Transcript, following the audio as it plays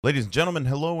Ladies and gentlemen,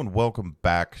 hello and welcome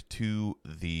back to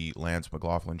the Lance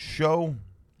McLaughlin Show.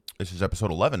 This is episode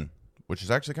 11, which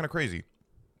is actually kind of crazy,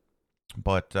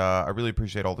 but I really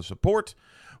appreciate all the support.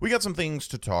 We got some things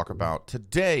to talk about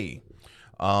today.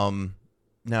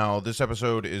 Now, this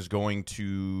episode is going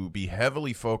to be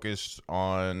heavily focused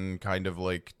on kind of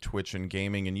like Twitch and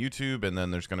gaming and YouTube, and then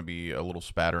there's going to be a little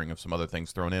spattering of some other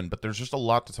things thrown in, but there's just a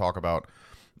lot to talk about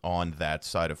on that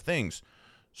side of things.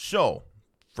 So,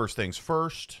 first things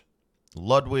first,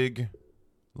 Ludwig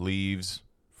leaves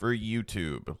for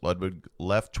YouTube. Ludwig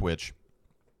left Twitch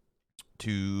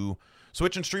to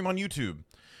switch and stream on YouTube.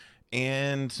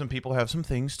 And some people have some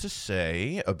things to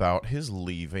say about his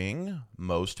leaving.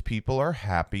 Most people are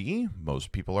happy.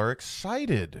 Most people are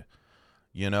excited.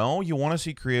 You know, you want to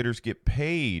see creators get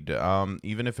paid,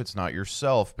 even if it's not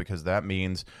yourself, because that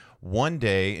means one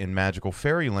day in magical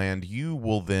fairyland, you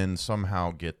will then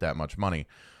somehow get that much money.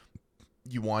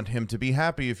 You want him to be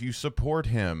happy if you support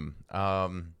him.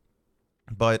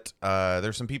 But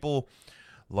there's some people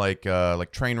like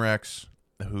Trainwrecks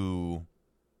who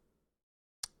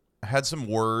had some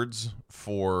words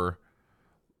for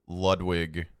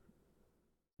Ludwig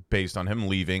based on him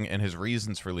leaving and his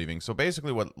reasons for leaving. So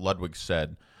basically what Ludwig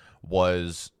said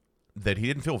was that he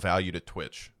didn't feel valued at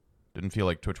Twitch. Didn't feel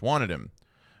like Twitch wanted him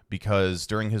because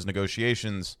during his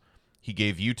negotiations, he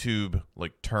gave YouTube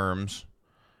like terms.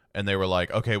 And they were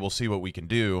like, okay, we'll see what we can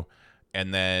do.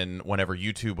 And then whenever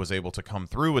YouTube was able to come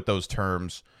through with those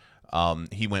terms,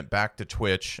 he went back to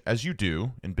Twitch, as you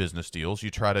do in business deals. You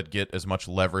try to get as much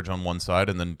leverage on one side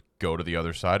and then go to the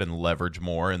other side and leverage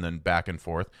more and then back and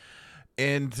forth.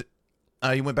 And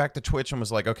he went back to Twitch and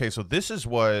was like, okay, so this is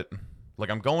what, like,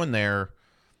 I'm going there.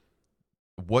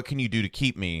 What can you do to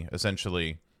keep me,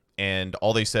 essentially? And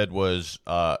all they said was,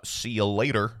 see you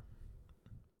later.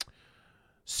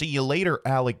 See you later,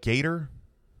 alligator.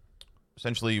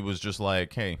 Essentially, it was just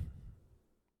like, hey,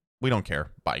 we don't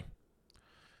care. Bye.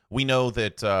 We know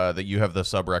that that you have the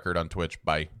sub record on Twitch.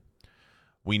 Bye.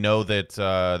 We know that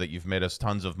that you've made us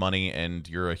tons of money and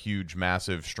you're a huge,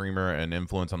 massive streamer and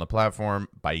influence on the platform.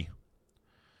 Bye.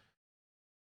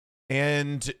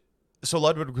 And so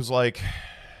Ludwig was like,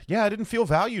 yeah, I didn't feel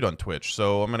valued on Twitch,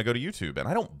 so I'm going to go to YouTube. And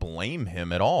I don't blame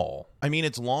him at all. I mean,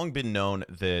 it's long been known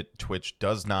that Twitch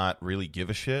does not really give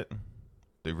a shit.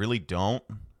 They really don't.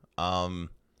 You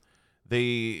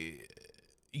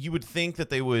would think that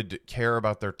they would care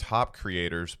about their top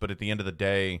creators, but at the end of the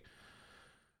day,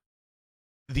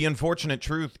 the unfortunate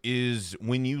truth is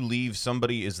when you leave,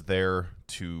 somebody is there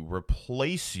to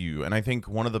replace you. And I think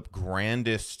one of the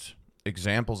grandest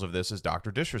examples of this is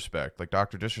Dr. Disrespect. Like,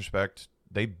 Dr. Disrespect,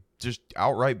 they just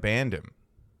outright banned him.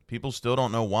 People still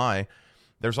don't know why.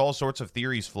 There's all sorts of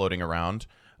theories floating around.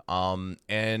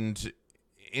 And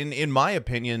in my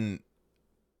opinion,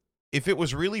 if it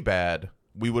was really bad,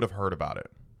 we would have heard about it.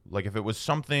 Like, if it was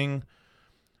something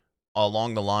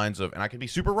along the lines of, and I could be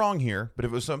super wrong here, but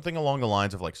if it was something along the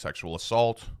lines of like sexual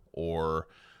assault or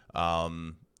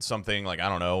something like, I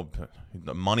don't know,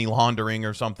 money laundering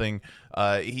or something,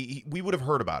 we would have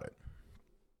heard about it.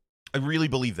 I really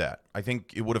believe that. I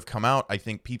think it would have come out. I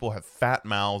think people have fat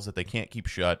mouths that they can't keep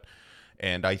shut,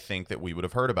 and I think that we would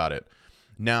have heard about it.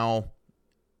 Now,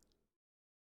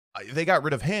 they got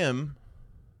rid of him,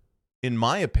 in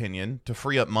my opinion, to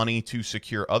free up money to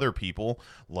secure other people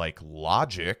like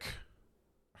Logic.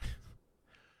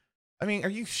 I mean, are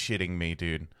you shitting me,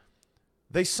 dude?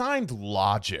 They signed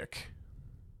Logic,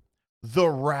 the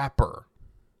rapper.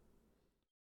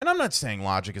 And I'm not saying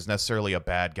Logic is necessarily a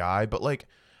bad guy, but like,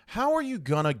 how are you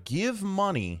gonna give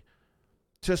money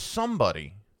to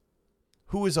somebody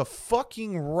who is a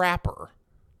fucking rapper,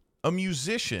 a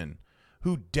musician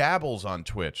who dabbles on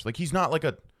Twitch? Like, he's not like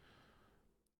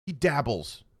he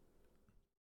dabbles.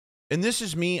 And this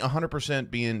is me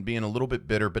 100% being a little bit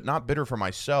bitter, but not bitter for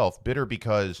myself, bitter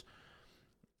because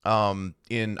I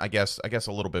guess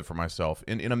a little bit for myself.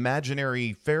 In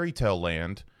imaginary fairy tale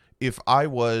land, if I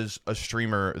was a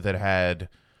streamer that had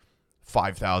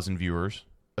 5,000 viewers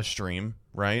a stream,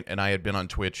 right? And I had been on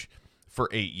Twitch for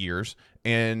 8 years,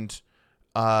 and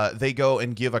they go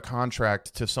and give a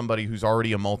contract to somebody who's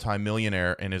already a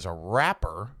multimillionaire and is a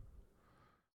rapper,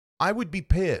 I would be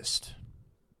pissed.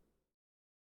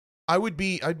 I'd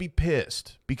be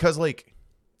pissed because, like,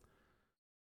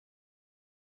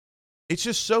 it's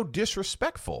just so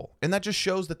disrespectful, and that just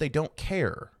shows that they don't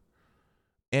care.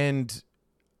 And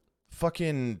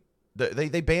fucking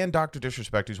they banned Dr.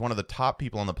 Disrespect, who's one of the top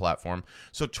people on the platform.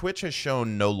 So Twitch has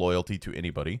shown no loyalty to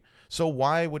anybody. So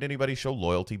why would anybody show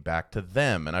loyalty back to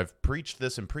them? And I've preached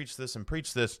this and preached this and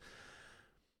preached this.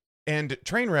 And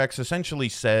Trainwrecks essentially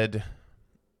said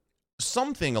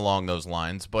something along those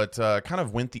lines, but kind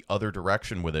of went the other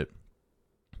direction with it.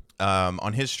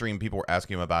 On his stream, people were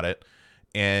asking him about it,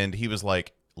 and he was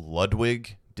like,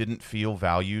 Ludwig didn't feel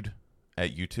valued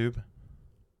at YouTube.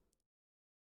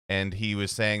 And he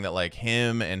was saying that like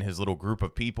him and his little group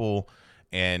of people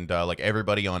and like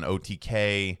everybody on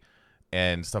OTK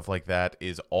and stuff like that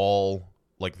is all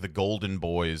like the golden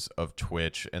boys of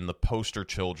Twitch and the poster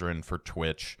children for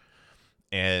Twitch.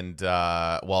 And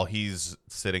while he's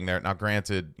sitting there, now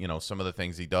granted, you know, some of the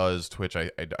things he does, Twitch, I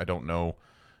don't know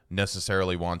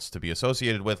necessarily wants to be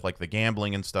associated with, like the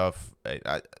gambling and stuff.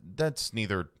 That's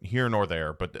neither here nor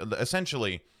there. But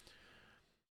essentially,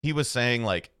 he was saying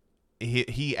like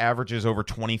he averages over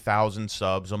 20,000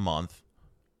 subs a month.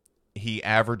 He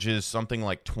averages something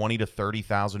like 20 to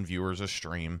 30,000 viewers a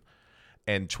stream,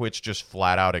 and Twitch just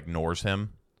flat out ignores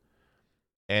him.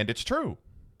 And it's true.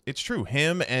 It's true.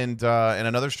 Him and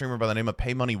another streamer by the name of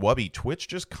Pay Money Wubby, Twitch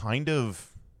just kind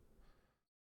of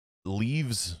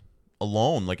leaves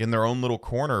alone, like in their own little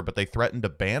corner, but they threaten to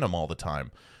ban him all the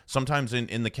time. Sometimes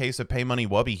in the case of Pay Money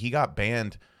Wubby, he got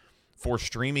banned for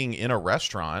streaming in a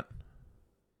restaurant.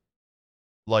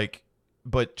 Like,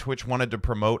 but Twitch wanted to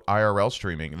promote IRL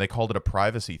streaming, and they called it a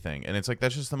privacy thing. And it's like,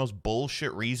 that's just the most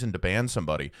bullshit reason to ban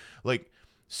somebody. Like,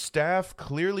 staff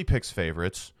clearly picks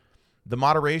favorites. The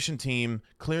moderation team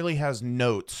clearly has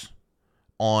notes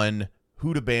on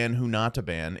who to ban, who not to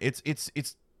ban. It's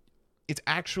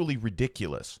actually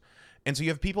ridiculous. And so you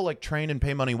have people like Train and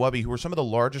Pay Money Wubby, who are some of the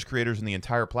largest creators in the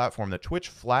entire platform that Twitch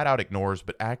flat out ignores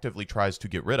but actively tries to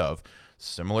get rid of,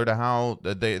 similar to how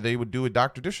they would do with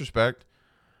Dr. Disrespect.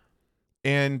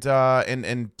 And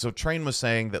so Train was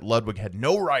saying that Ludwig had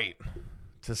no right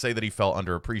to say that he felt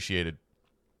underappreciated.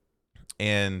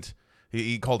 And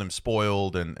he called him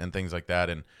spoiled and things like that.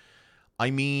 And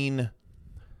I mean,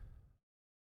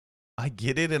 I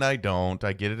get it and I don't.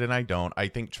 I get it and I don't. I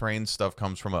think Train's stuff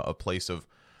comes from a place of,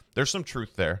 there's some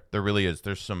truth there. There really is.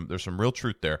 There's some real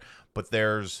truth there. But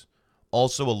there's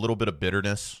also a little bit of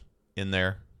bitterness in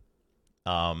there.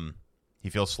 He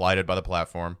feels slighted by the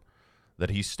platform that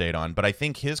he stayed on. But I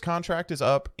think his contract is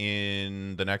up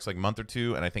in the next like month or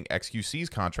two, and I think XQC's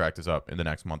contract is up in the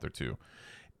next month or two.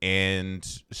 And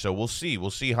so we'll see.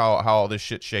 We'll see how all this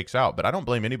shit shakes out. But I don't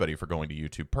blame anybody for going to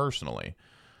YouTube personally.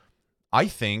 I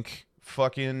think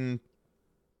fucking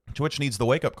Twitch needs the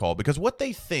wake-up call, because what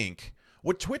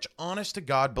Twitch honest to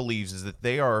God believes is that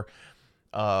they are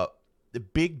the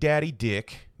Big Daddy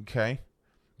Dick, okay?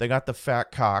 They got the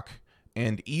fat cock,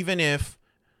 and even if,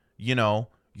 you know,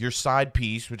 your side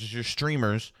piece, which is your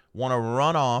streamers, want to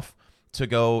run off to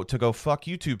go fuck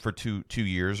YouTube for two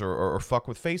years, or fuck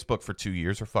with Facebook for 2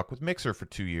 years, or fuck with Mixer for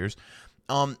 2 years,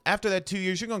 after that 2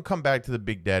 years, you're going to come back to the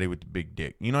Big Daddy with the big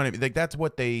dick. You know what I mean? Like, that's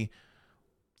what they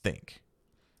think.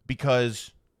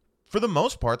 Because for the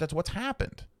most part, that's what's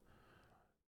happened.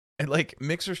 And like,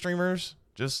 Mixer streamers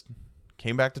just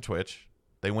came back to Twitch.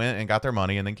 They went and got their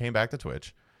money and then came back to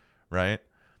Twitch, right?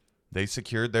 They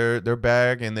secured their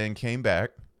bag and then came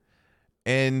back.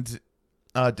 And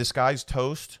Disguised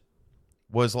Toast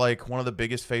was like one of the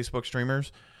biggest Facebook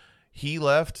streamers. He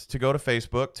left to go to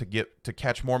Facebook to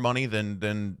catch more money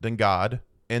than God,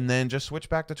 and then just switched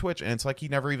back to Twitch. And it's like he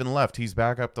never even left. He's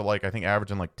back up to like, I think,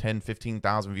 averaging like 10,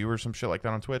 15,000 viewers, some shit like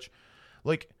that on Twitch.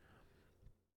 Like,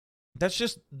 that's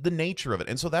just the nature of it.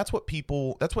 And so that's what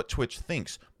Twitch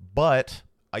thinks. But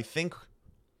I think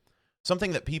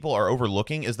something that people are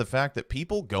overlooking is the fact that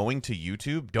people going to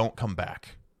YouTube don't come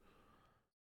back.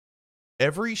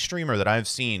 Every streamer that I've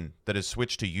seen that has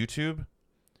switched to YouTube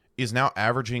is now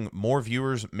averaging more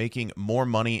viewers, making more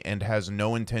money, and has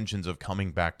no intentions of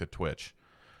coming back to Twitch.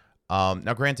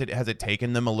 Now, granted, has it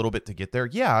taken them a little bit to get there?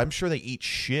 Yeah, I'm sure they eat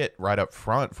shit right up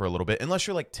front for a little bit, unless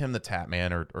you're like Tim the Tap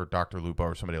Man or Dr. Lupo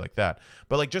or somebody like that.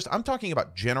 But like, I'm talking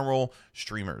about general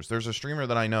streamers. There's a streamer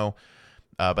that I know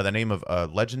by the name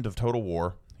of Legend of Total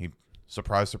War.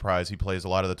 Surprise, surprise, he plays a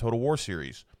lot of the Total War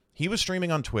series. He was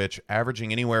streaming on Twitch,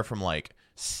 averaging anywhere from like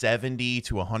 70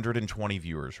 to 120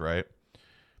 viewers, right?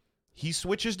 He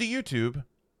switches to YouTube.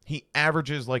 He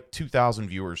averages like 2,000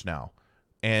 viewers now.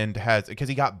 And because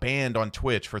he got banned on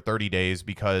Twitch for 30 days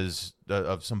because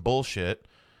of some bullshit,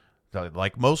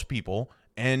 like most people,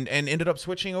 and ended up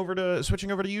switching over to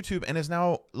YouTube, and is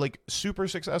now like super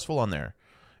successful on there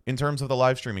in terms of the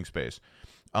live streaming space.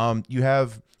 You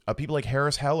have people like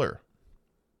Harris Heller.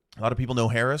 A lot of people know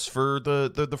Harris for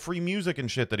the free music and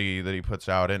shit that he puts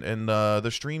out, and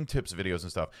the stream tips videos and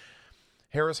stuff.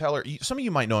 Harris Heller, some of you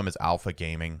might know him as Alpha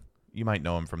Gaming. You might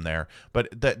know him from there.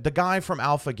 But the guy from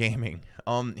Alpha Gaming,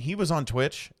 he was on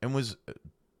Twitch and was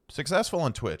successful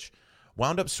on Twitch.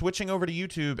 Wound up switching over to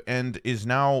YouTube and is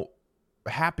now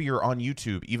happier on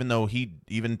YouTube, even though he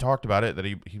even talked about it, that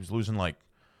he was losing like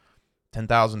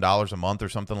 $10,000 a month or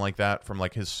something like that from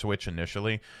like his Switch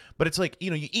initially. But it's like,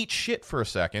 you eat shit for a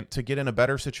second to get in a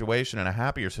better situation and a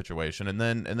happier situation, and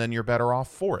then you're better off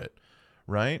for it,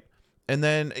 right? And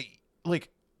then like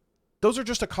those are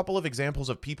just a couple of examples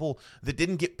of people that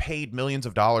didn't get paid millions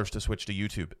of dollars to switch to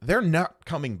YouTube. They're not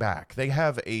coming back. They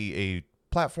have a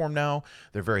platform now.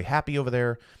 They're very happy over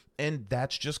there, and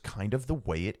that's just kind of the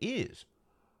way it is.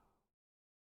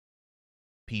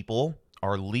 People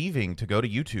are leaving to go to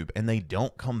YouTube, and they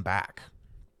don't come back.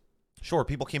 Sure,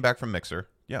 people came back from Mixer,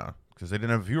 yeah, because they didn't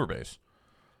have a viewer base.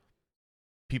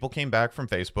 People came back from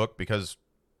Facebook because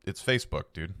it's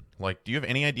Facebook, dude. Like, do you have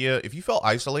any idea if you felt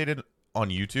isolated on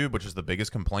YouTube, which is the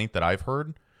biggest complaint that I've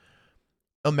heard?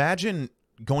 Imagine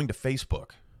going to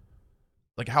Facebook.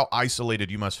 Like, how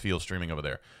isolated you must feel streaming over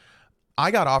there.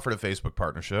 I got offered a Facebook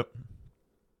partnership.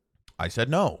 I said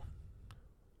no,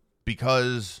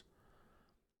 because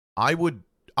I would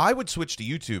switch to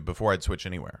YouTube before I'd switch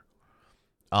anywhere.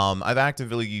 I've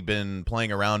actively been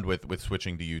playing around with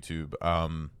switching to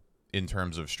YouTube in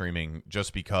terms of streaming,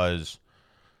 just because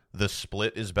the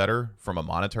split is better from a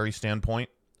monetary standpoint.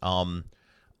 I'm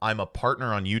a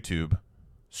partner on YouTube,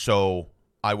 so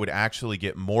I would actually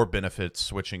get more benefits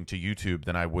switching to YouTube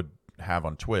than I would have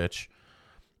on Twitch.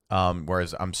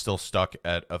 Whereas I'm still stuck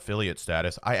at affiliate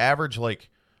status. I average like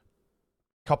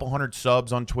a couple hundred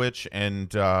subs on Twitch,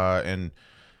 and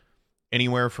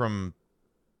anywhere from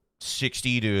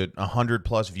 60 to 100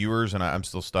 plus viewers, and I'm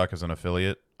still stuck as an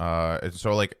affiliate. And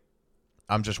so like,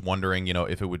 I'm just wondering,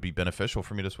 if it would be beneficial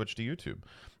for me to switch to YouTube.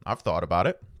 I've thought about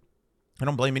it. I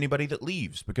don't blame anybody that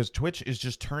leaves, because Twitch is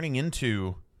just turning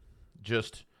into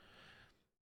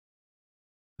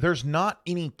there's not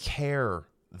any care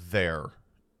there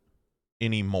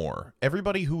anymore.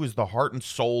 Everybody who is the heart and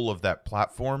soul of that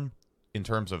platform, in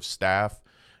terms of staff,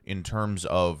 in terms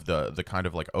of the kind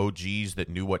of like OGs that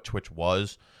knew what Twitch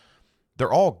was,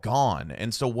 they're all gone.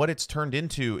 And so what it's turned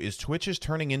into is Twitch is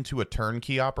turning into a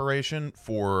turnkey operation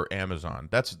for Amazon.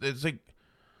 It's like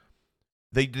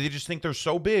they just think they're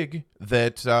so big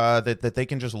that that they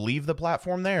can just leave the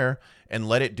platform there and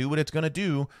let it do what it's going to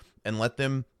do, and let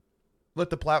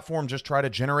the platform just try to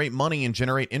generate money and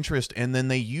generate interest, and then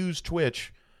they use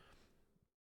Twitch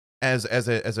as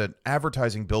an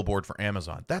advertising billboard for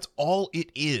Amazon. That's all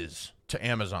it is to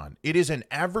Amazon. It is an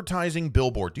advertising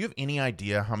billboard. Do you have any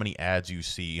idea how many ads you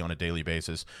see on a daily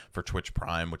basis for Twitch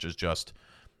Prime, which is just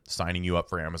signing you up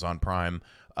for Amazon Prime?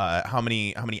 How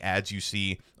many ads you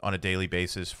see on a daily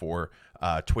basis for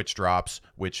Twitch drops,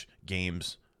 which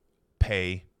games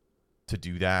pay to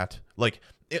do that? Like,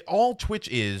 all Twitch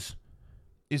is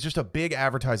just a big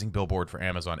advertising billboard for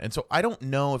Amazon. And so I don't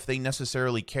know if they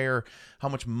necessarily care how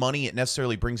much money it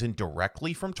necessarily brings in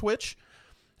directly from Twitch.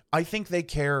 I think they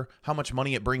care how much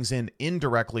money it brings in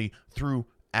indirectly through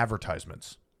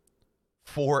advertisements.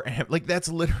 Like, that's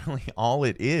literally all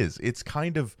it is. It's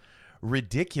kind of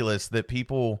ridiculous that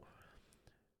people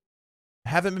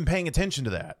haven't been paying attention to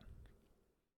that.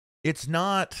 It's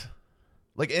not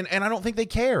like, and I don't think they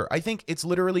care. I think it's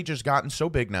literally just gotten so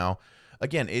big now.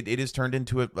 Again, it is turned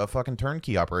into a fucking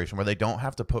turnkey operation where they don't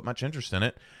have to put much interest in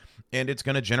it, and it's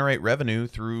going to generate revenue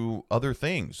through other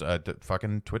things.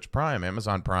 Fucking Twitch Prime,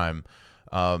 Amazon Prime,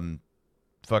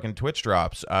 fucking Twitch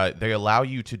drops. They allow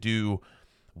you to do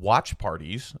watch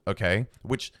parties, okay,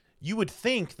 which you would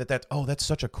think that's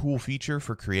such a cool feature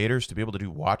for creators to be able to do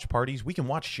watch parties. We can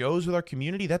watch shows with our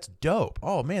community. That's dope.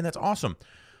 Oh, man, that's awesome.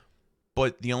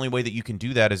 But the only way that you can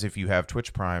do that is if you have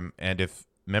Twitch Prime, and if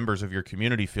members of your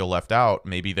community feel left out,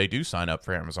 maybe they do sign up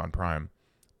for Amazon Prime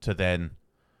to then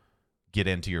get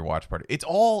into your watch party. It's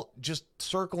all just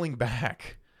circling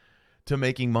back to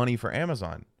making money for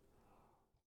Amazon.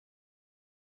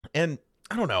 And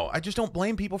I don't know. I just don't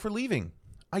blame people for leaving.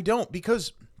 I don't,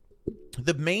 because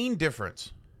the main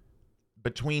difference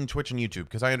between Twitch and YouTube,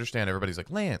 because I understand everybody's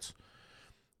like, Lance,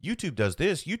 YouTube does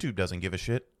this, YouTube doesn't give a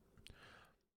shit.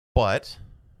 But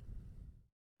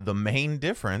the main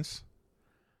difference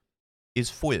is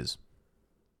Fwiz.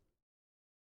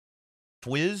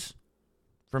 Fwiz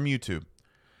from YouTube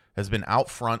has been out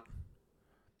front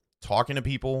talking to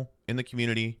people in the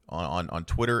community on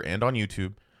Twitter and on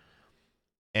YouTube,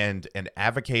 and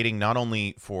advocating not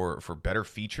only for better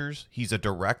features. He's a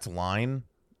direct line,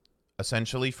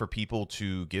 essentially, for people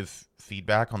to give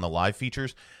feedback on the live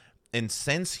features. And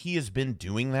since he has been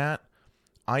doing that,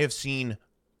 I have seen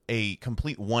a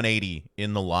complete 180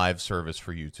 in the live service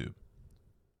for YouTube.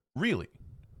 Really.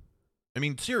 I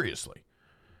mean, seriously.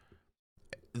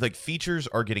 Like, features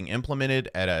are getting implemented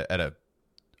at a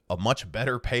much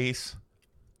better pace.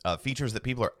 features that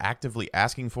people are actively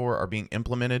asking for are being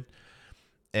implemented.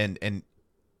 And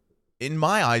in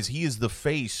my eyes, he is the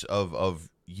face of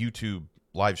YouTube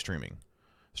live streaming,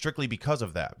 strictly because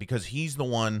of that. Because he's the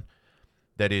one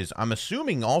that is, I'm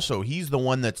assuming also, he's the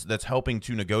one that's helping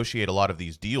to negotiate a lot of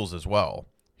these deals as well.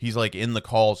 He's like in the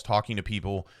calls talking to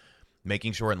people,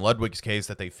 making sure in Ludwig's case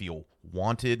that they feel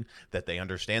wanted, that they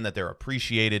understand that they're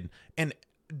appreciated. And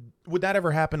would that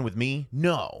ever happen with me?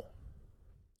 No.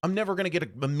 I'm never going to get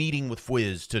a meeting with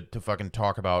Fwiz to fucking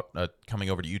talk about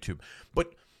coming over to YouTube.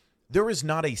 But there is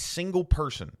not a single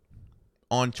person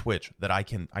on Twitch that I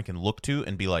can look to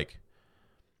and be like,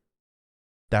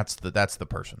 that's the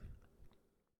person.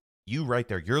 You right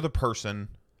there. You're the person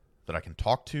that I can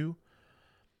talk to.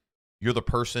 You're the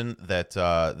person that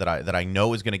I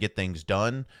know is going to get things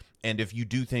done. And if you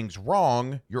do things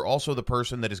wrong, you're also the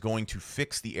person that is going to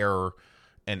fix the error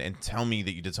and tell me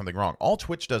that you did something wrong. All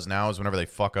Twitch does now is whenever they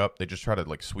fuck up, they just try to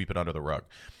like sweep it under the rug.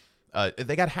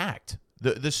 They got hacked.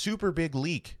 The super big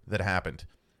leak that happened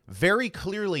very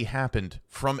clearly happened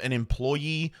from an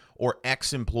employee or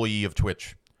ex-employee of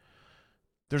Twitch.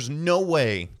 There's no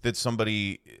way that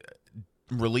somebody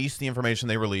released the information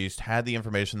they released, had the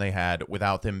information they had,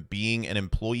 without them being an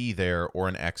employee there or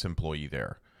an ex-employee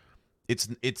there. It's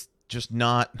just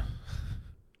not...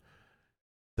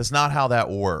 That's not how that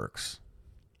works.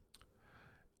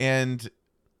 And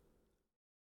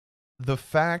the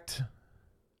fact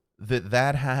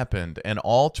that happened and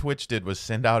all Twitch did was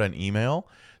send out an email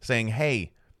saying,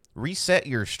 hey, reset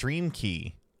your stream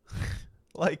key.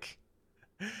 Like,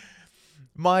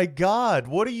 my God,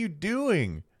 what are you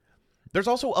doing? There's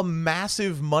also a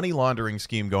massive money laundering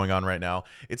scheme going on right now.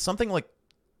 It's something like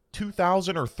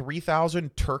 2,000 or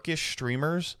 3,000 Turkish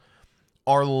streamers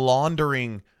are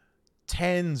laundering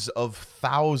tens of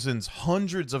thousands,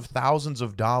 hundreds of thousands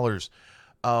of dollars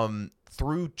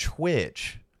through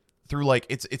Twitch, through like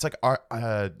it's like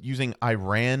using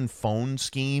Iran phone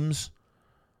schemes.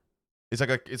 It's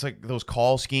like those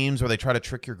call schemes where they try to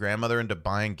trick your grandmother into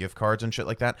buying gift cards and shit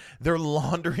like that. They're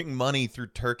laundering money through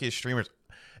Turkish streamers.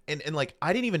 And like,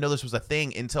 I didn't even know this was a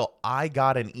thing until I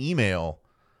got an email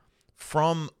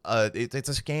from it's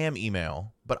a scam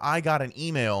email, but I got an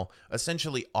email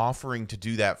essentially offering to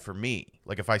do that for me.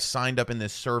 Like, if I signed up in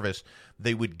this service,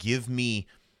 they would give me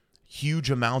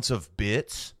huge amounts of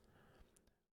bits,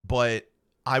 but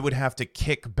I would have to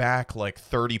kick back like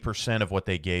 30% of what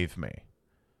they gave me.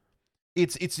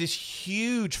 It's this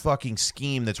huge fucking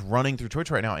scheme that's running through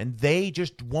Twitch right now, and they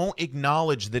just won't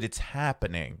acknowledge that it's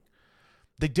happening.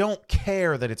 They don't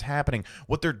care that it's happening.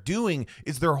 What they're doing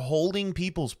is they're holding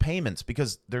people's payments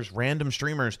because there's random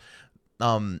streamers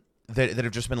that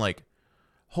have just been like,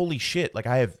 holy shit, like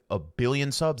I have 1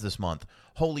 billion subs this month.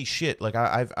 Holy shit, like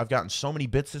I've gotten so many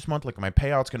bits this month, like my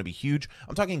payout's going to be huge.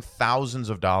 I'm talking thousands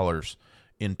of dollars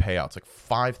in payouts, like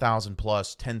 5,000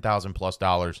 plus, 10,000 plus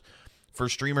dollars for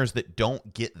streamers that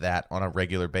don't get that on a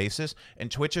regular basis. And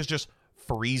Twitch is just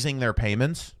freezing their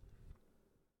payments.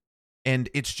 And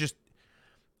it's just,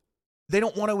 they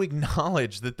don't want to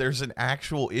acknowledge that there's an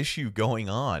actual issue going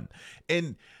on.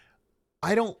 And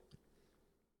I don't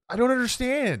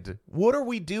understand. What are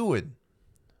we doing?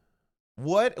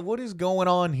 What is going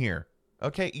on here?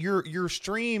 Okay, your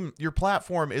stream, your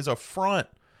platform is a front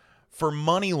for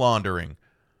money laundering.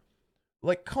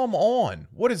 Like, come on.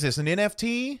 What is this, an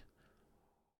NFT?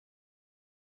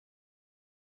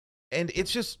 And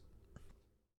it's just,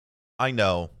 I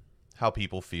know how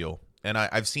people feel. And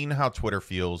I've seen how Twitter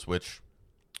feels, which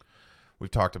we've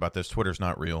talked about this. Twitter's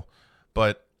not real.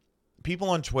 But people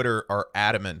on Twitter are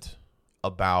adamant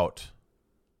about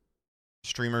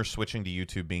streamers switching to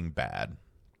YouTube being bad.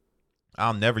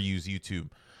 I'll never use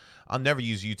YouTube. I'll never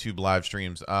use YouTube live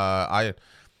streams. I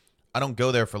don't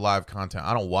go there for live content.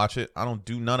 I don't watch it. I don't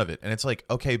do none of it. And it's like,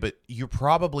 okay, but you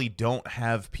probably don't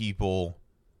have people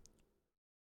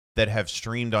that have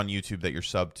streamed on YouTube that you're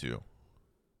subbed to.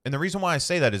 And the reason why I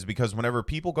say that is because whenever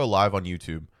people go live on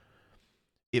YouTube,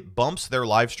 it bumps their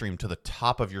live stream to the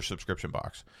top of your subscription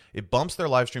box. It bumps their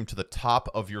live stream to the top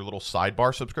of your little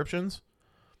sidebar subscriptions.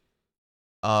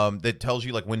 That tells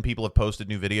you like when people have posted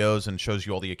new videos and shows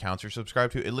you all the accounts you're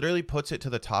subscribed to. It literally puts it to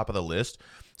the top of the list.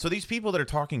 So these people that are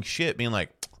talking shit, being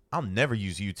like, I'll never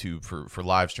use YouTube for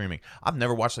live streaming. I've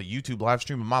never watched a YouTube live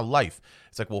stream in my life.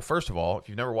 It's like, well, first of all, if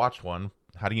you've never watched one,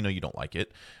 how do you know you don't like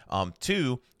it?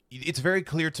 Two, it's very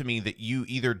clear to me that you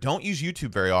either don't use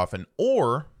YouTube very often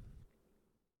or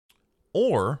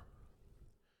you're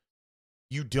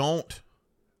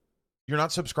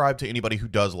not subscribed to anybody who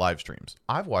does live streams.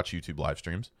 I've watched YouTube live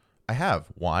streams. I have.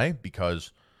 Why?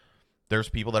 Because there's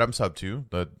people that I'm subbed to.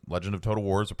 The Legend of Total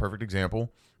War is a perfect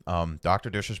example. Dr.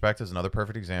 Disrespect is another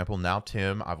perfect example. Now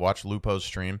Tim, I've watched Lupo's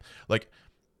stream. Like,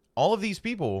 all of these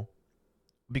people,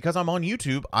 because I'm on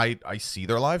YouTube, I see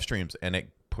their live streams, and it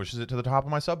pushes it to the top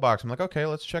of my sub box. I'm like, okay,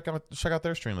 let's check out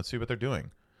their stream. Let's see what they're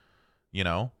doing. You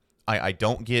know, I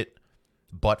don't get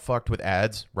butt fucked with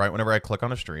ads right whenever I click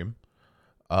on a stream.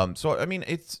 So I mean,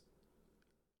 it's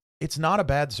not a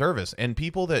bad service, and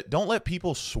people that don't let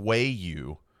people sway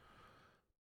you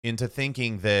into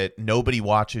thinking that nobody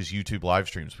watches YouTube live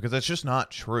streams, because that's just not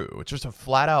true. It's just a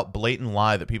flat out blatant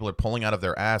lie that people are pulling out of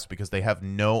their ass because they have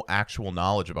no actual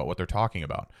knowledge about what they're talking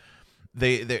about.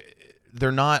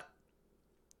 They're not.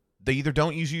 They either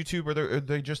don't use YouTube or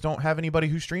they just don't have anybody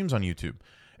who streams on YouTube.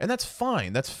 And that's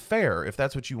fine. That's fair if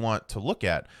that's what you want to look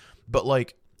at. But,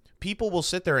 like, people will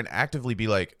sit there and actively be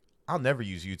like, I'll never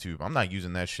use YouTube. I'm not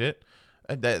using that shit.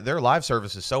 Their live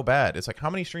service is so bad. It's like, how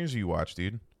many streams do you watch,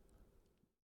 dude?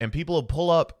 And people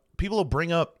will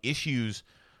bring up issues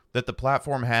that the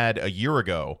platform had a year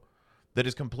ago that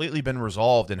has completely been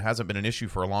resolved and hasn't been an issue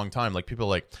for a long time. Like, people are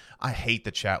like, I hate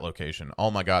the chat location.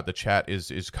 Oh my God, the chat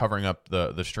is covering up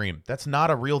the stream. That's not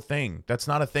a real thing. That's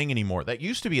not a thing anymore. That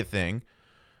used to be a thing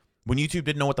when YouTube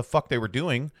didn't know what the fuck they were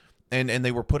doing, and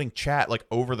they were putting chat like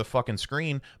over the fucking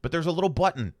screen. But there's a little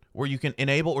button where you can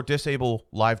enable or disable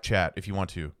live chat if you want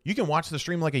to. You can watch the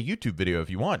stream like a YouTube video if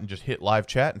you want and just hit live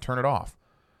chat and turn it off.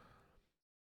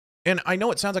 And I know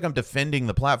it sounds like I'm defending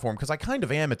the platform, because I kind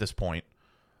of am at this point.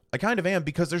 I kind of am,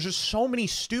 because there's just so many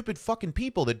stupid fucking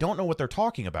people that don't know what they're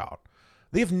talking about.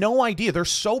 They have no idea. They're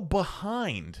so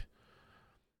behind.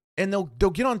 And they'll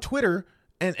get on Twitter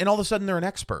and all of a sudden they're an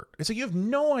expert. It's like, you have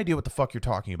no idea what the fuck you're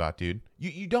talking about, dude.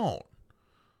 You don't.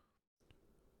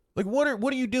 Like, what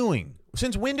are you doing?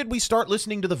 Since when did we start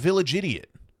listening to the Village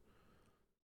Idiot?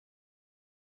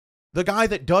 The guy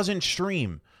that doesn't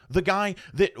stream. The guy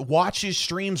that watches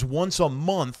streams once a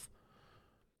month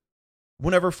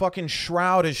whenever fucking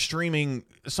Shroud is streaming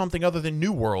something other than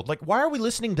New World. Like, why are we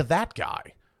listening to that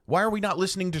guy? Why are we not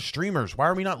listening to streamers? Why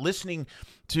are we not listening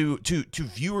to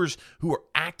viewers who are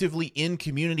actively in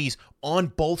communities on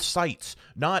both sites,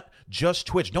 not just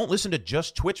Twitch? Don't listen to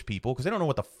just Twitch people, because they don't know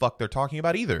what the fuck they're talking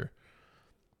about either.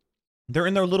 They're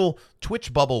in their little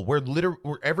Twitch bubble where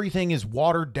everything is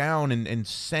watered down and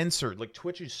censored. Like,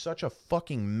 Twitch is such a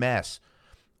fucking mess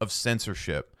of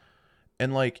censorship.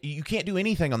 And, like, you can't do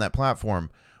anything on that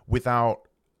platform without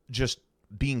just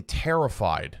being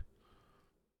terrified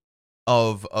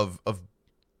of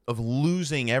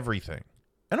losing everything.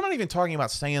 And I'm not even talking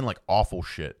about saying, like, awful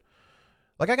shit.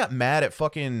 Like, I got mad at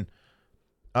fucking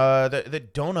the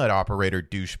donut operator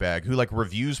douchebag who, like,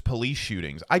 reviews police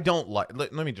shootings. I don't like.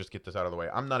 Let me just get this out of the way.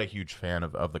 I'm not a huge fan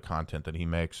of the content that he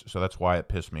makes, so that's why it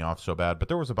pissed me off so bad. But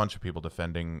there was a bunch of people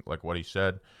defending, like, what he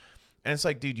said, and it's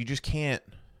like, dude, you just can't.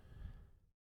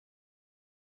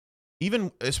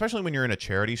 Even, especially when you're in a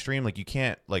charity stream, like, you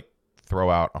can't, like, throw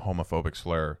out a homophobic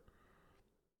slur,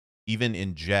 even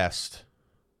in jest,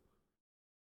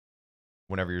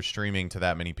 whenever you're streaming to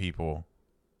that many people.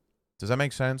 Does that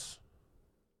make sense?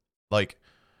 Like,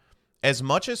 as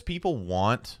much as people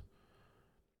want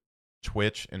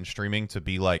Twitch and streaming to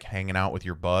be like hanging out with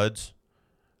your buds,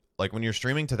 like, when you're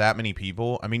streaming to that many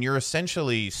people, I mean, you're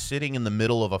essentially sitting in the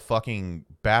middle of a fucking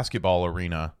basketball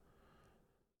arena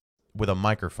with a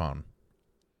microphone.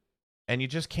 And you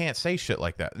just can't say shit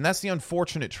like that. And that's the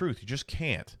unfortunate truth. You just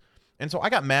can't. And so I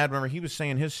got mad whenever he was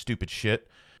saying his stupid shit.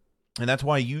 And that's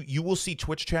why you will see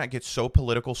Twitch chat get so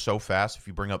political so fast if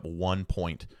you bring up one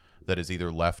point that is either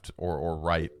left or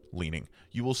right leaning.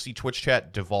 You will see Twitch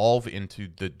chat devolve into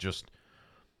the just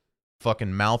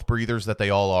fucking mouth breathers that they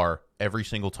all are every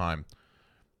single time.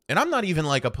 And I'm not even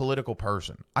like a political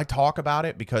person. I talk about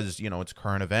it because, you know, it's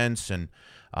current events, and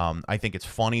I think it's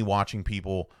funny watching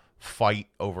people fight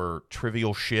over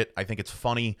trivial shit. I think it's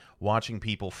funny watching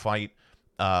people fight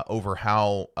over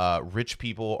how rich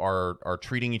people are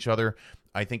treating each other.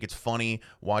 I think it's funny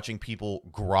watching people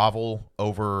grovel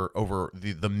over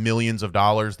the millions of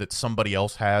dollars that somebody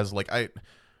else has. Like,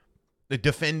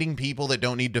 defending people that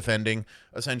don't need defending,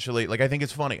 essentially. Like, I think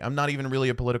it's funny. I'm not even really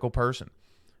a political person.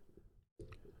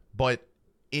 But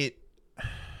it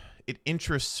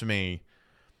interests me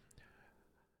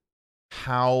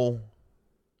how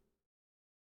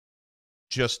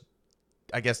just,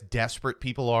 I guess, desperate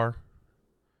people are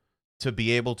to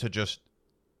be able to just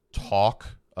talk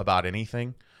about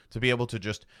anything, to be able to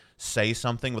just say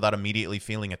something without immediately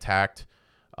feeling attacked,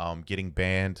 getting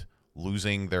banned,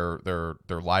 losing their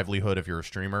livelihood if you're a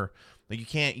streamer. Like, you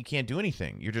can't do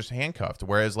anything. You're just handcuffed.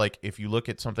 Whereas, like, if you look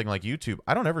at something like YouTube,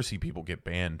 I don't ever see people get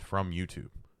banned from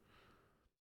YouTube.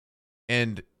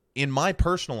 And in my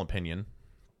personal opinion,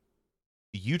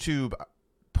 YouTube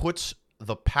puts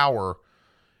the power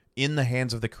in the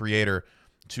hands of the creator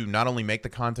to not only make the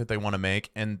content they want to make,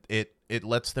 and it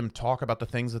lets them talk about the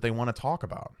things that they want to talk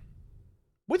about,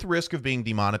 with risk of being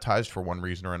demonetized for one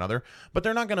reason or another. But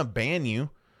they're not going to ban you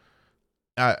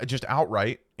just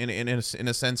outright in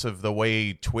a sense of the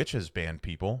way Twitch has banned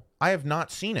people. I have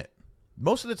not seen it.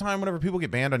 Most of the time, whenever people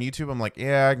get banned on YouTube, I'm like,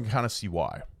 yeah, I can kind of see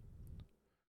why.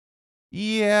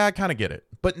 Yeah, I kind of get it.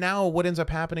 But now what ends up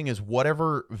happening is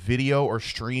whatever video or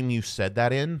stream you said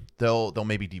that in, they'll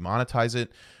maybe demonetize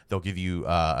it. They'll give you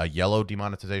a yellow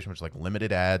demonetization, which is like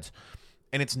limited ads.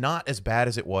 And it's not as bad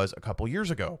as it was a couple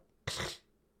years ago.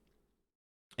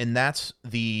 And that's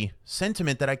the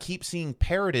sentiment that I keep seeing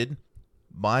parroted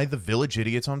by the village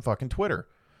idiots on fucking Twitter,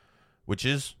 which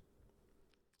is,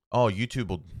 oh, YouTube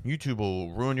will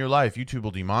ruin your life. YouTube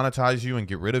will demonetize you and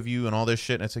get rid of you and all this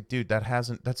shit. And it's like, dude,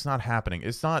 that's not happening.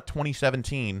 It's not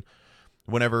 2017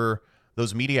 whenever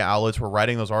those media outlets were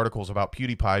writing those articles about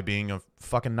PewDiePie being a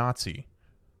fucking Nazi.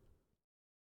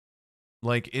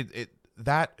 Like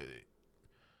that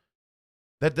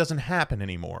doesn't happen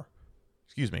anymore.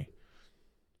 Excuse me.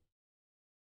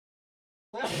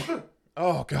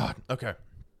 Oh God. Okay.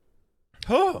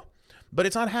 Oh, but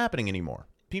it's not happening anymore.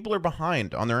 People are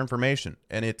behind on their information,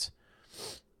 and it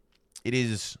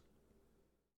is,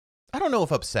 I don't know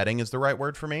if upsetting is the right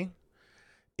word for me.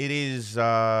 It is,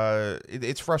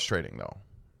 it's frustrating though.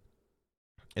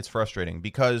 It's frustrating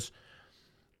because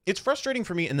it's frustrating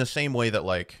for me in the same way that,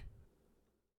 like,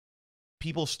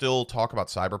 people still talk about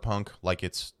Cyberpunk like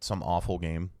it's some awful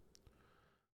game.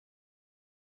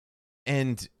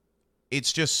 And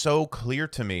it's just so clear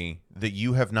to me that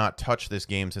you have not touched this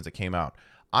game since it came out.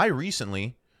 I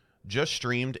recently just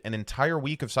streamed an entire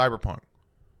week of Cyberpunk.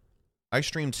 I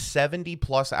streamed 70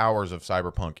 plus hours of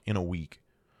Cyberpunk in a week.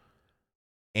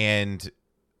 And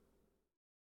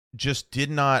just did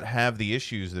not have the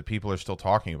issues that people are still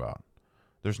talking about.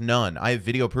 There's none. I have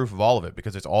video proof of all of it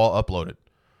because it's all uploaded.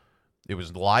 It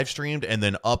was live streamed and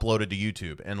then uploaded to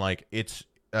YouTube. And like, it's,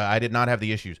 I did not have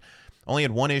the issues. Only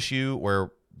had one issue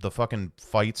where the fucking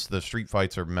fights, the street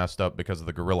fights are messed up because of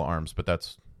the gorilla arms, but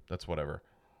that's whatever.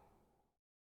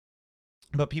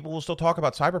 But people will still talk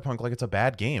about Cyberpunk like it's a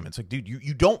bad game. It's like, dude,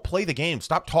 you don't play the game.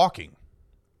 Stop talking.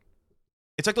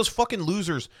 It's like those fucking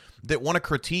losers that want to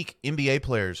critique NBA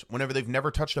players whenever they've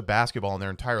never touched a basketball in their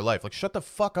entire life. Like, shut the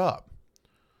fuck up.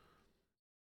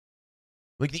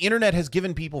 Like, the internet has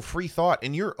given people free thought,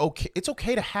 and you're okay. It's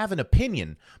okay to have an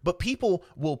opinion, but people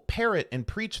will parrot and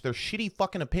preach their shitty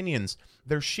fucking opinions.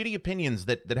 Their shitty opinions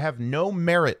that have no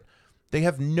merit. They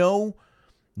have no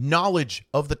knowledge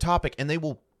of the topic, and they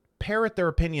will parrot their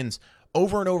opinions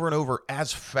over and over and over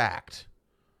as fact.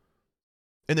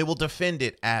 And they will defend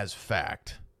it as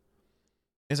fact.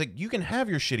 It's like, you can have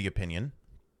your shitty opinion,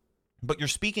 but you're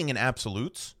speaking in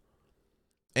absolutes,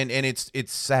 and it's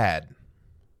sad.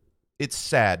 It's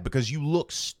sad because you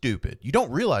look stupid. You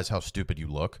don't realize how stupid you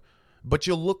look, but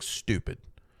you look stupid.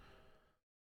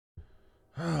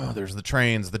 Oh, there's the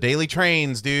trains, the daily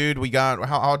trains, dude. We got,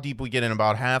 how deep we get in?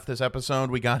 About half this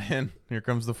episode we got in. Here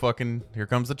comes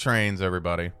the trains,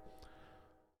 everybody.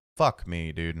 Fuck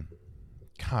me, dude.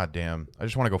 God damn. I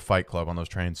just want to go Fight Club on those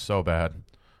trains so bad.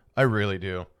 I really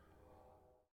do.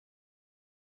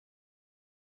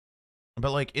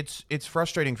 But like, it's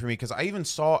frustrating for me because I even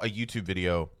saw a YouTube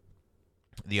video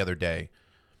the other day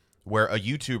where a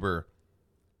YouTuber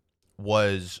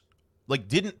was like,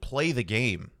 didn't play the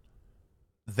game.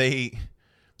 They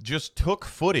just took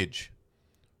footage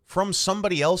from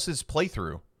somebody else's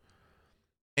playthrough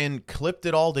and clipped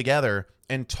it all together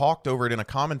and talked over it in a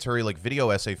commentary, like video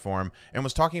essay form, and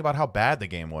was talking about how bad the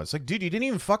game was. Like, dude, you didn't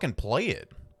even fucking play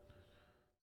it.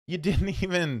 You didn't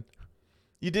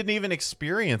even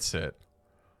experience it.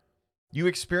 You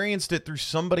experienced it through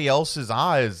somebody else's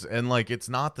eyes, and like, it's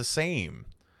not the same.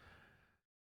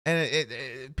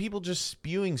 And people just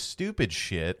spewing stupid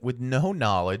shit with no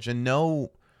knowledge and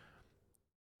no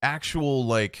actual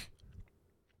like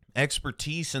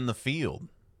expertise in the field.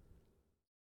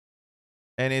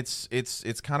 And it's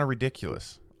kind of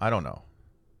ridiculous. I don't know.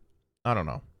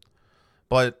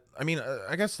 But I mean,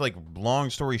 I guess, like, long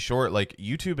story short, like,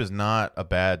 YouTube is not a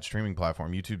bad streaming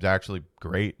platform. YouTube's actually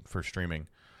great for streaming.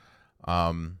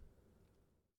 I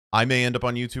may end up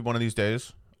on YouTube one of these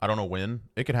days. I don't know when.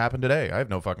 It could happen today. I have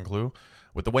no fucking clue.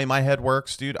 With the way my head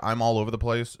works, dude, I'm all over the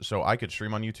place, so I could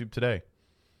stream on YouTube today.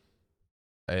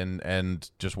 And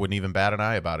just wouldn't even bat an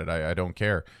eye about it. I don't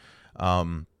care.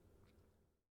 But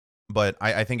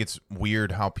I think it's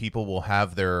weird how people will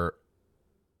have their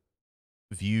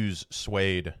views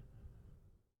swayed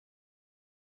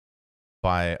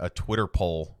by a Twitter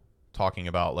poll talking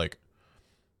about, like,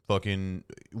 Fucking,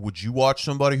 would you watch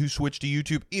somebody who switched to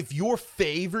YouTube? If your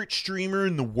favorite streamer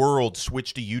in the world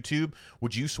switched to YouTube,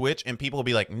 would you switch? And people will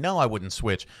be like, no, I wouldn't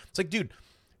switch. It's like, dude,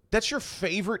 that's your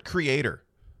favorite creator.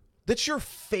 That's your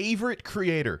favorite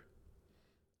creator.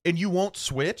 And you won't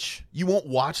switch? You won't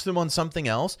watch them on something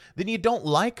else? Then you don't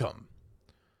like them.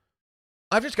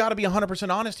 I've just got to be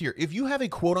 100% honest here. If you have a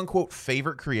quote-unquote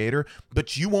favorite creator,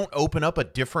 but you won't open up a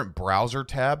different browser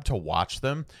tab to watch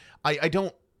them, I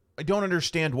don't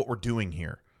understand what we're doing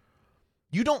here.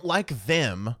 You don't like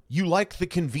them. You like the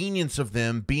convenience of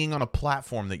them being on a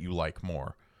platform that you like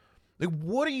more. Like,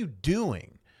 what are you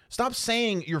doing? Stop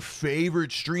saying your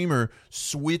favorite streamer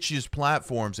switches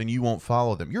platforms and you won't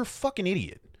follow them. You're a fucking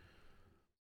idiot.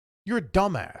 You're a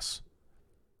dumbass.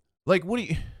 Like, what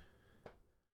do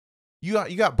you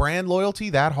got brand loyalty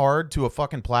that hard to a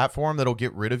fucking platform that'll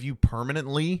get rid of you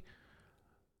permanently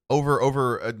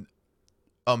over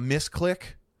a misclick?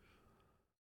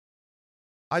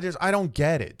 I don't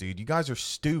get it, dude. You guys are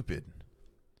stupid.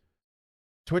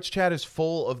 Twitch chat is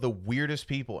full of the weirdest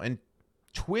people, and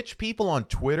Twitch people on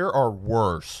Twitter are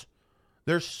worse.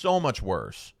 They're so much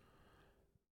worse.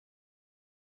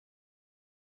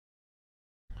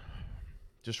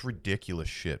 Just ridiculous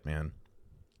shit, man.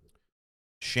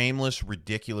 Shameless,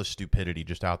 ridiculous stupidity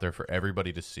just out there for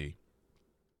everybody to see.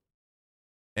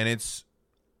 And it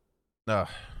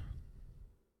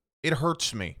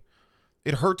hurts me.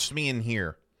 It hurts me in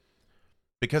here.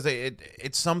 Because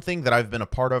it's something that I've been a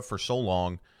part of for so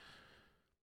long.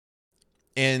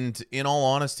 And in all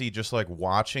honesty, just like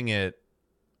watching it,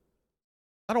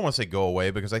 I don't want to say go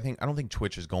away, because I don't think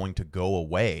Twitch is going to go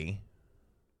away.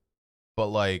 But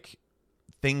like,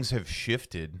 things have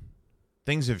shifted.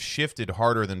 Things have shifted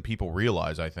harder than people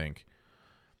realize, I think.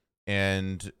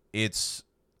 And it's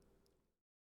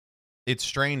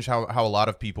strange how a lot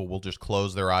of people will just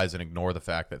close their eyes and ignore the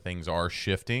fact that things are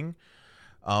shifting.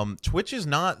 Twitch is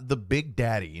not the big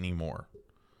daddy anymore.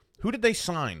 Who did they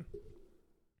sign?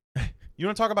 You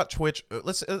want to talk about Twitch?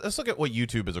 Let's look at what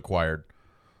YouTube has acquired.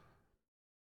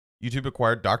 YouTube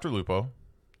acquired Dr. Lupo,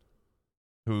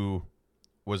 who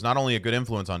was not only a good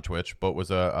influence on Twitch, but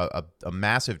was a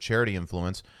massive charity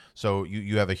influence. So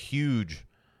you have a huge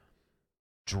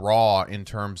draw in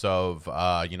terms of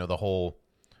the whole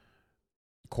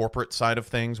corporate side of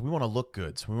things. We want to look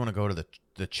good, so we want to go to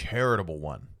the charitable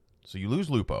one. So you lose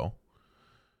Lupo.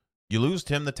 You lose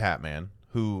Tim the Tap Man,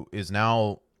 who is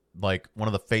now like one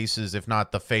of the faces, if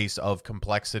not the face of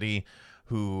Complexity,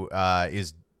 who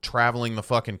is traveling the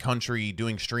fucking country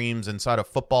doing streams inside of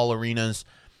football arenas,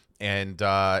 and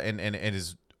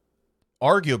is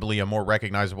arguably a more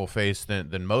recognizable face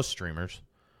than most streamers.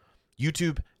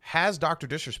 YouTube has Dr.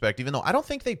 Disrespect, even though I don't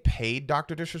think they paid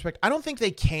Dr. Disrespect. I don't think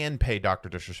they can pay Dr.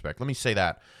 Disrespect. Let me say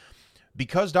that.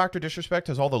 Because Dr. Disrespect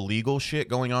has all the legal shit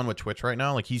going on with Twitch right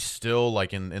now, like he's still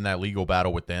like in that legal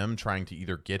battle with them, trying to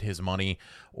either get his money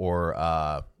or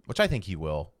which I think he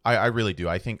will. I really do.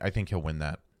 I think he'll win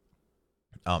that.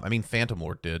 I mean, Phantom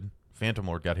Lord did. Phantom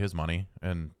Lord got his money,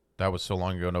 and that was so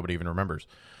long ago nobody even remembers.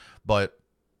 But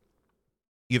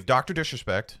you have Dr.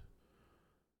 Disrespect.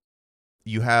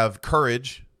 You have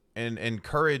Courage, and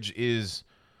Courage is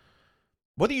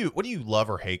whether you love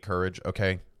or hate Courage,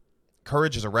 okay?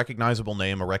 Courage is a recognizable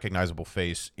name, a recognizable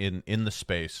face in the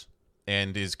space,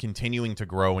 and is continuing to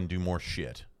grow and do more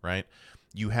shit, right?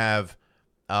 You have,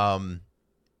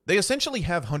 they essentially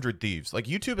have 100 Thieves. Like,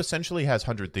 YouTube essentially has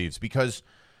 100 Thieves because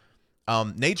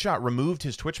Nadeshot removed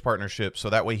his Twitch partnership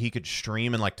so that way he could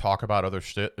stream and, like, talk about other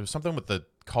shit. It was something with the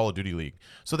Call of Duty League.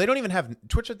 So they don't even have,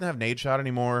 Twitch doesn't have Nadeshot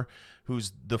anymore,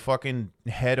 who's the fucking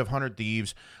head of 100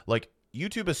 Thieves. Like,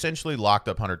 YouTube essentially locked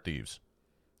up 100 Thieves.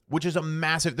 Which is a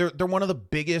massive, they're one of the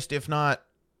biggest, if not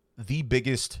the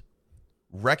biggest,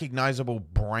 recognizable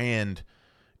brand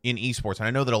in esports. And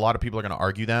I know that a lot of people are going to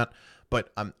argue that,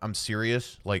 but I'm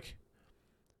serious. Like,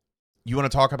 you want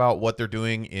to talk about what they're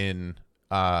doing in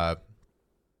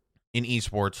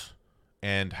esports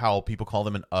and how people call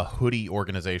them a hoodie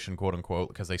organization, quote unquote,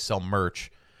 because they sell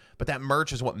merch. But that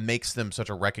merch is what makes them such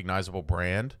a recognizable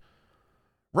brand.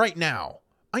 Right now,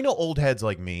 I know old heads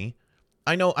like me.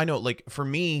 I know, like, for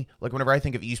me, like, whenever I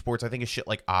think of esports, I think of shit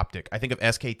like Optic. I think of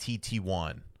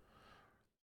SKTT1.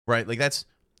 Right? Like, that's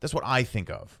what I think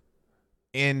of.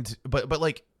 And, but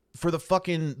like, for the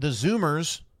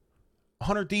Zoomers,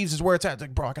 100 Thieves is where it's at. It's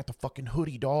like, bro, I got the fucking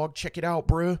hoodie, dog. Check it out,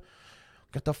 bro.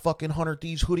 Got the fucking 100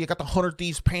 Thieves hoodie. I got the 100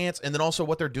 Thieves pants. And then also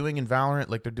what they're doing in Valorant,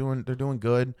 like, they're doing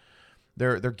good.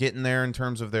 They're getting there in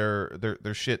terms of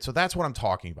their shit. So that's what I'm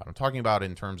talking about. I'm talking about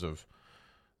in terms of,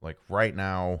 like, right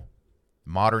now,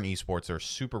 modern esports are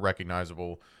super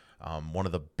recognizable. One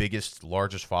of the biggest,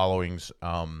 largest followings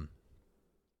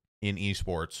in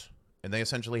esports, and they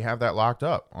essentially have that locked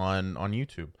up on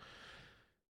YouTube.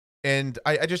 And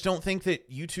I just don't think that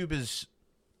YouTube is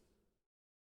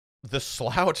the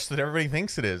slouch that everybody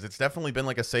thinks it is. It's definitely been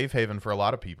like a safe haven for a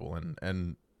lot of people,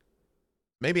 and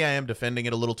maybe I am defending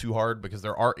it a little too hard because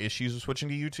there are issues with switching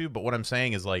to YouTube, but what I'm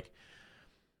saying is, like,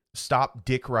 stop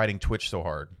dick riding Twitch so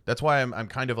hard. That's why I'm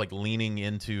kind of like leaning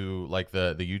into like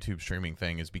the YouTube streaming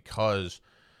thing, is because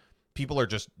people are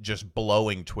just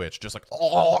blowing Twitch, just like,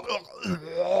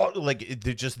 oh, like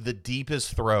they're just the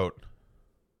deepest throat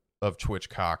of Twitch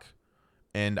cock.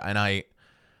 And I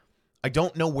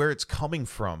don't know where it's coming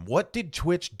from. What did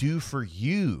Twitch do for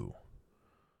you?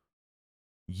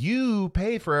 You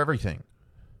pay for everything.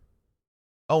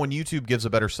 Oh, and YouTube gives a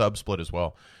better sub split as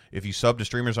well. If you sub to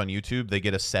streamers on YouTube, they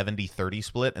get a 70-30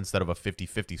 split instead of a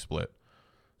 50-50 split.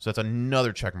 So that's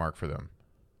another check mark for them.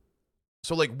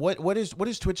 So, like, what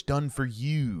has Twitch done for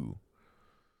you?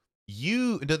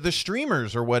 The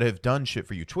streamers are what have done shit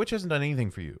for you. Twitch hasn't done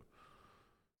anything for you.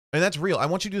 And that's real. I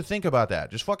want you to think about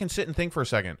that. Just fucking sit and think for a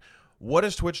second. What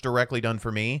has Twitch directly done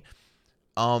for me?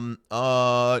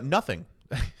 Nothing.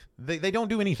 They don't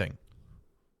do anything.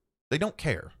 They don't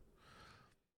care.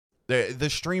 The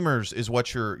streamers is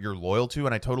what you're loyal to,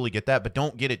 and I totally get that, but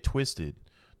don't get it twisted.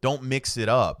 Don't mix it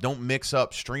up. Don't mix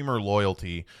up streamer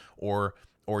loyalty or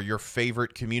your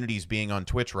favorite communities being on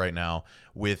Twitch right now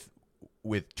with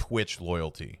Twitch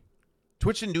loyalty.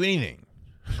 Twitch didn't do anything.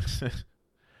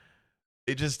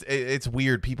 It's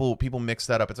weird. People mix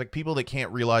that up. It's like people that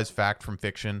can't realize fact from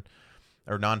fiction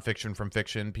or nonfiction from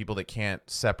fiction. People that can't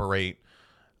separate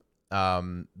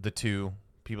the two.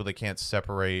 People that can't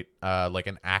separate like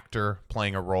an actor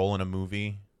playing a role in a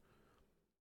movie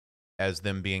as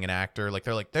them being an actor. Like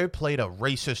they're like, they played a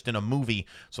racist in a movie,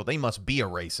 so they must be a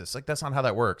racist. Like, that's not how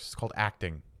that works. It's called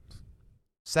acting.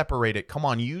 Separate it. Come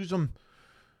on, use them.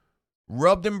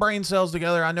 Rub them brain cells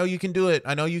together. I know you can do it.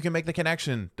 I know you can make the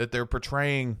connection that they're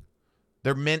portraying.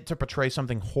 They're meant to portray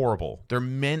something horrible. They're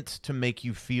meant to make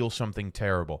you feel something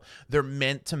terrible. They're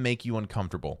meant to make you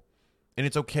uncomfortable. And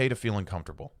it's okay to feel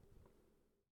uncomfortable.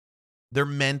 They're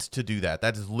meant to do that.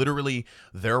 That is literally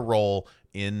their role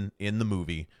in the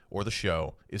movie or the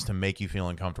show, is to make you feel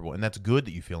uncomfortable. And that's good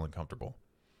that you feel uncomfortable.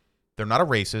 They're not a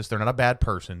racist. They're not a bad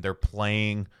person. They're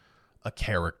playing a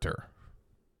character.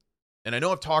 And I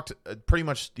know I've talked pretty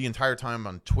much the entire time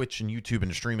on Twitch and YouTube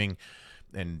and streaming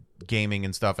and gaming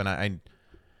and stuff. And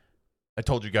I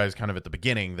told you guys kind of at the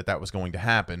beginning that was going to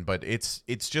happen, but it's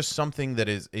just something that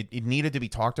it needed to be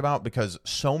talked about, because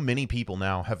so many people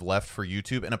now have left for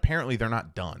YouTube, and apparently they're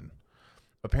not done.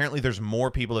 Apparently there's more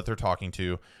people that they're talking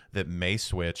to that may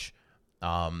switch,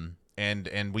 and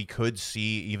we could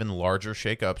see even larger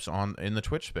shakeups in the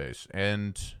Twitch space.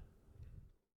 And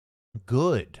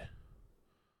good.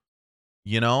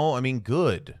 You know, I mean,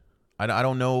 good. I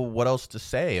don't know what else to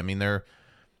say. I mean,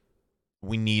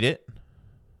 we need it.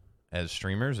 As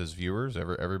streamers, as viewers,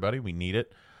 everybody, we need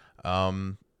it.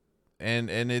 And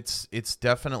it's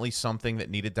definitely something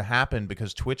that needed to happen,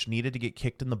 because Twitch needed to get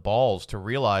kicked in the balls to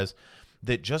realize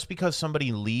that just because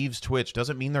somebody leaves Twitch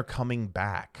doesn't mean they're coming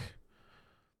back.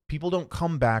 People don't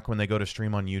come back when they go to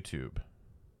stream on YouTube.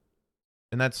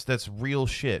 And that's real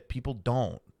shit. People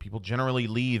don't. People generally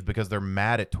leave because they're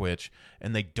mad at Twitch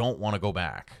and they don't want to go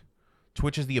back.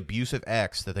 Twitch is the abusive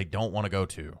ex that they don't want to go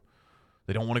to.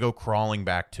 They don't want to go crawling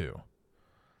back to.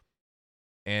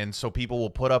 And so people will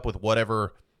put up with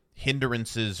whatever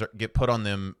hindrances get put on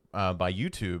them by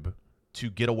YouTube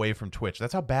to get away from Twitch.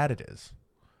 That's how bad it is.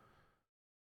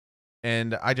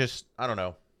 And I don't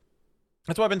know.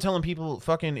 That's why I've been telling people,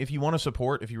 fucking, if you want to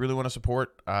support, if you really want to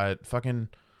support, fucking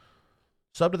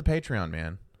sub to the Patreon,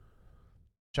 man.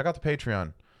 Check out the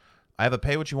Patreon. I have a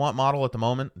pay what you want model at the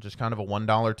moment, just kind of a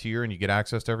 $1 tier, and you get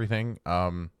access to everything.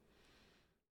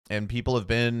 And people have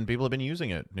been using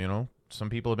it. You know, some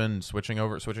people have been switching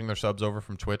their subs over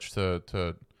from Twitch to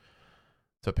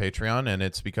Patreon, and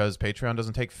it's because Patreon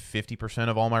doesn't take 50%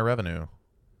 of all my revenue.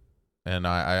 And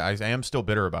I am still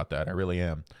bitter about that. I really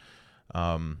am.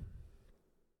 I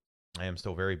am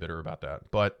still very bitter about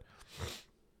that. But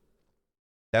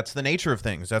that's the nature of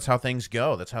things. That's how things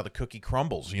go. That's how the cookie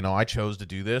crumbles. You know, I chose to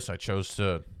do this. I chose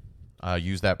to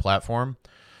use that platform.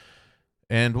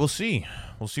 And we'll see.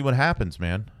 We'll see what happens,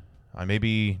 man. I may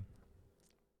be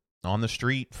on the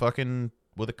street fucking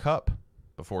with a cup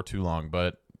before too long,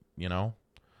 but, you know,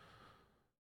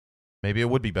 maybe it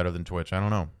would be better than Twitch. I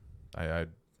don't know. I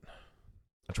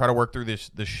try to work through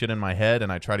this shit in my head,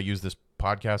 and I try to use this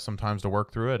podcast sometimes to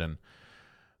work through it, and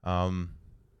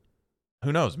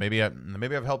who knows? Maybe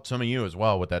I've helped some of you as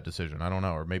well with that decision. I don't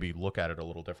know, or maybe look at it a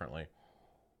little differently.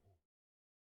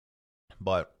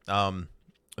 But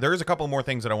there is a couple more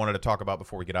things that I wanted to talk about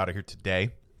before we get out of here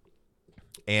today.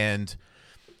 And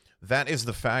that is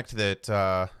the fact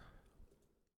that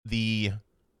the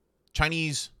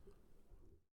Chinese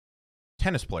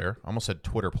tennis player, I almost said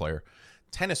Twitter player,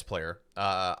 tennis player,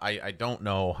 I don't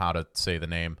know how to say the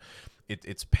name.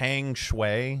 It's Peng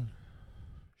Shuai.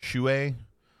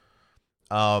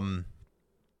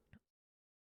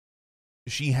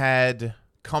 She had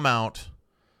come out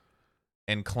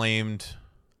and claimed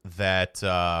that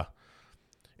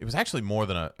it was actually more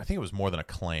than I think it was more than a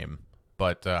claim,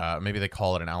 but maybe they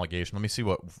call it an allegation. Let me see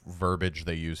what verbiage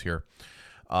they use here.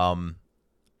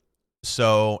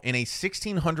 So in a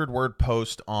 1,600-word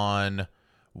post on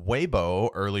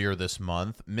Weibo earlier this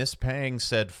month, Miss Peng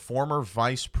said former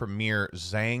Vice Premier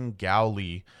Zhang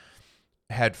Gaoli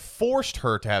had forced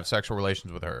her to have sexual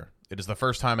relations with her. It is the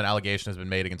first time an allegation has been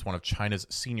made against one of China's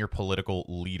senior political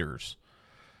leaders.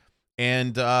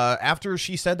 And after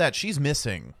she said that, she's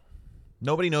missing.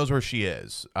 Nobody knows where she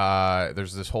is.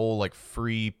 There's this whole like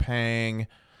free Peng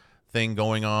thing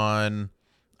going on.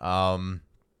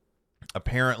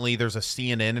 Apparently, there's a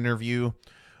CNN interview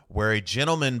where a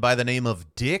gentleman by the name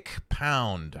of Dick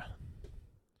Pound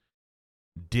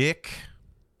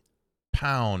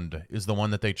is the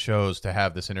one that they chose to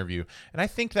have this interview. And I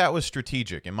think that was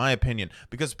strategic, in my opinion,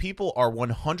 because people are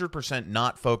 100%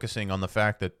 not focusing on the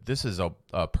fact that this is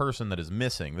a person that is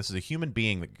missing. This is a human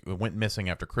being that went missing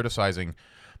after criticizing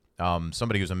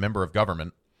somebody who's a member of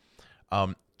government.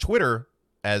 Twitter,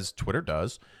 as Twitter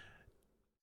does,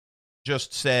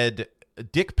 just said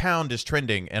Dick Pound is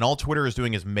trending, and all Twitter is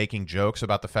doing is making jokes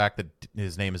about the fact that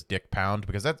his name is Dick Pound,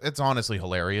 because it's honestly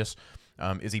hilarious.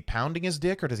 Is he pounding his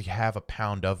dick, or does he have a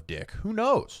pound of dick? Who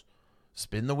knows?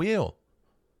 Spin the wheel.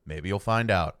 Maybe you'll find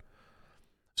out.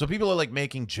 So people are like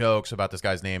making jokes about this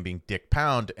guy's name being Dick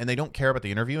Pound, and they don't care about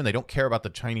the interview, and they don't care about the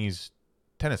Chinese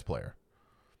tennis player.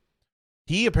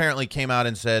 He apparently came out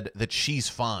and said that she's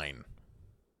fine.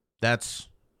 That's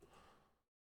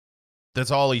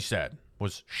all he said,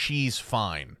 was she's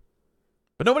fine.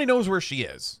 But nobody knows where she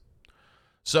is.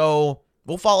 So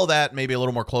we'll follow that maybe a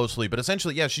little more closely. But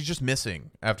essentially, yeah, she's just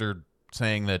missing after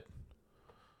saying that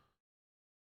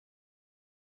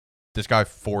this guy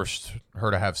forced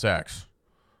her to have sex.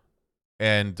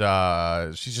 And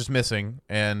she's just missing.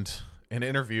 And in an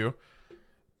interview,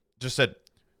 just said,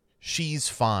 she's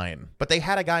fine. But they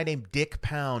had a guy named Dick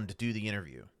Pound do the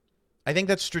interview. I think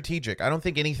that's strategic. I don't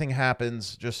think anything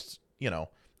happens just,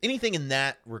 anything in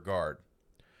that regard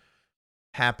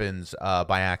happens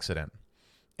by accident.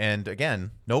 And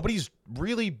again, nobody's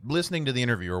really listening to the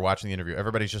interview or watching the interview.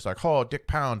 Everybody's just like, oh, Dick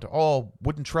Pound. Oh,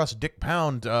 wouldn't trust Dick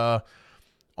Pound on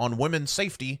women's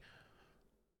safety.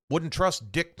 Wouldn't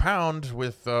trust Dick Pound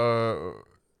with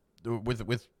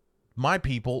my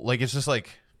people. Like, it's just like,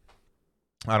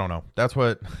 I don't know. That's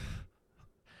what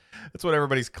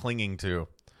everybody's clinging to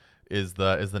is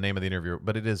the name of the interview.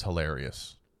 But it is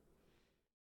hilarious.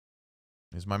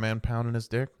 Is my man pounding his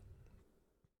dick?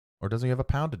 Or does he have a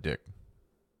pound of dick?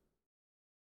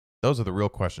 Those are the real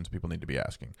questions people need to be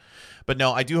asking. But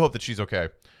no, I do hope that she's okay.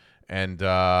 And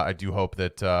I do hope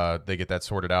that they get that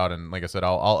sorted out. And like I said,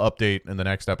 I'll update in the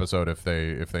next episode if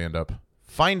they end up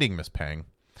finding Miss Peng.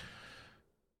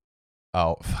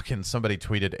 Oh, fucking somebody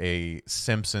tweeted a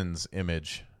Simpsons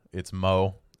image. It's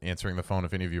Mo answering the phone.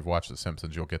 If any of you have watched The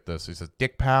Simpsons, you'll get this. He says,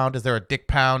 Dick Pound, is there a Dick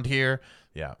Pound here?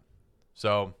 Yeah.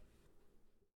 So,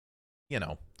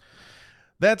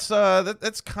 that's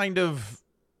kind of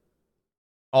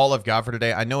all I've got for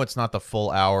today. I know it's not the full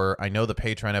hour. I know the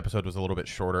Patreon episode was a little bit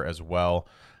shorter as well.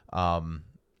 We're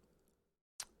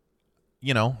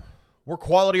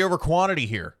quality over quantity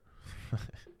here.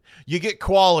 You get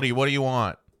quality. What do you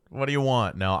want?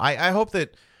 No, I hope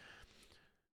that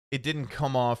it didn't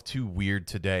come off too weird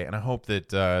today, and I hope that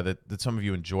that some of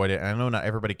you enjoyed it. And I know not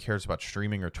everybody cares about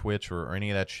streaming or Twitch or any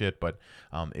of that shit, but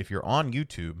if you're on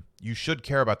YouTube, you should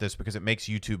care about this because it makes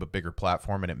YouTube a bigger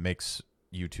platform, and it makes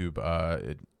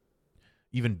YouTube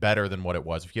even better than what it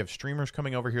was. If you have streamers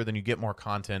coming over here, then you get more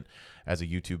content as a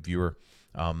YouTube viewer.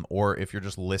 Or if you're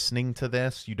just listening to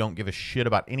this, you don't give a shit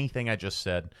about anything I just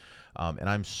said. And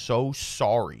I'm so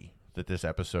sorry that this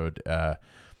episode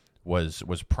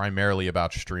was primarily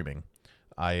about streaming.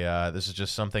 This is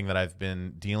just something that I've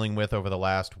been dealing with over the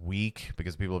last week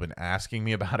because people have been asking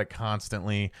me about it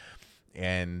constantly.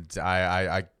 And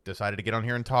I decided to get on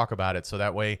here and talk about it. So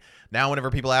that way, now whenever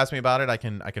people ask me about it, I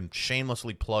can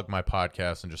shamelessly plug my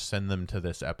podcast and just send them to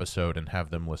this episode and have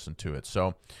them listen to it.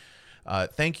 So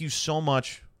thank you so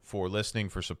much for listening,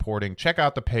 for supporting. Check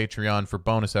out the Patreon for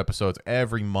bonus episodes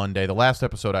every Monday. The last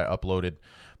episode I uploaded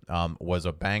was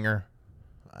a banger.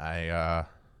 I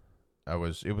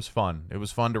it was fun. It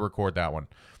was fun to record that one.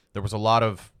 There was a lot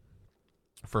of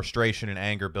frustration and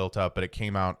anger built up, but it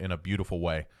came out in a beautiful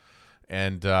way.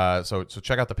 And so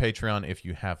check out the Patreon if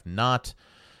you have not.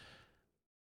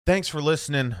 Thanks for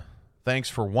listening. Thanks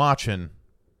for watching.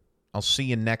 I'll see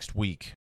you next week.